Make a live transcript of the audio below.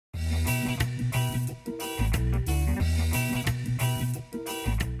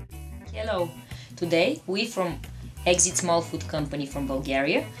Today, we from Exit Small Food Company from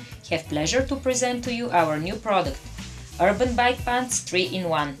Bulgaria have pleasure to present to you our new product, Urban Bike Pants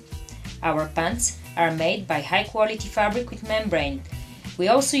 3-in-1. Our pants are made by high-quality fabric with membrane. We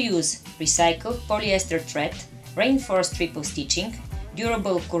also use recycled polyester thread, reinforced triple stitching,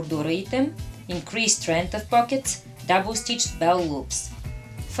 durable cordura item, increased strength of pockets, double-stitched bell loops.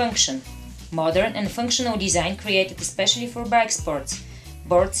 Function: modern and functional design created especially for bike sports.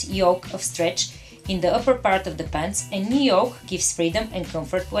 Boards yoke of stretch in the upper part of the pants, and knee yoke gives freedom and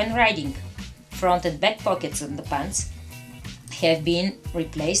comfort when riding. Front and back pockets on the pants have been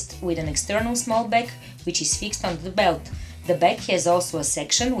replaced with an external small bag which is fixed on the belt. The bag has also a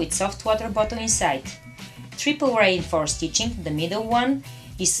section with soft water bottle inside. Triple reinforced stitching, the middle one,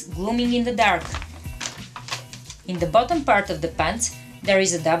 is glooming in the dark. In the bottom part of the pants there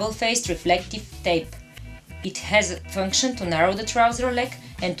is a double-faced reflective tape. It has a function to narrow the trouser leg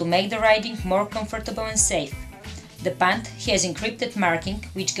and to make the riding more comfortable and safe. The pant has encrypted marking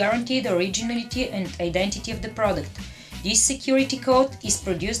which guarantee the originality and identity of the product. This security code is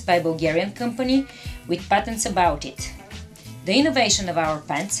produced by a Bulgarian company with patents about it. The innovation of our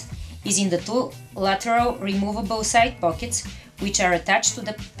pants is in the two lateral removable side pockets which are attached to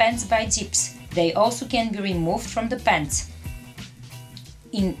the pants by zips. They also can be removed from the pants.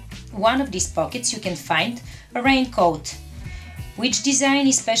 In one of these pockets you can find a raincoat, which design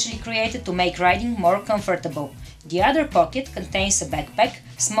is specially created to make riding more comfortable. The other pocket contains a backpack,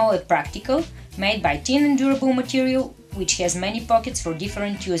 small and practical, made by thin and durable material, which has many pockets for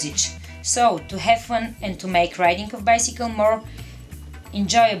different usage. So, to have fun and to make riding of bicycle more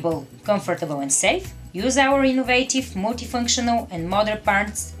enjoyable, comfortable and safe, use our innovative, multifunctional and modern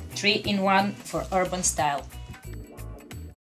pants 3-in-1 for urban style.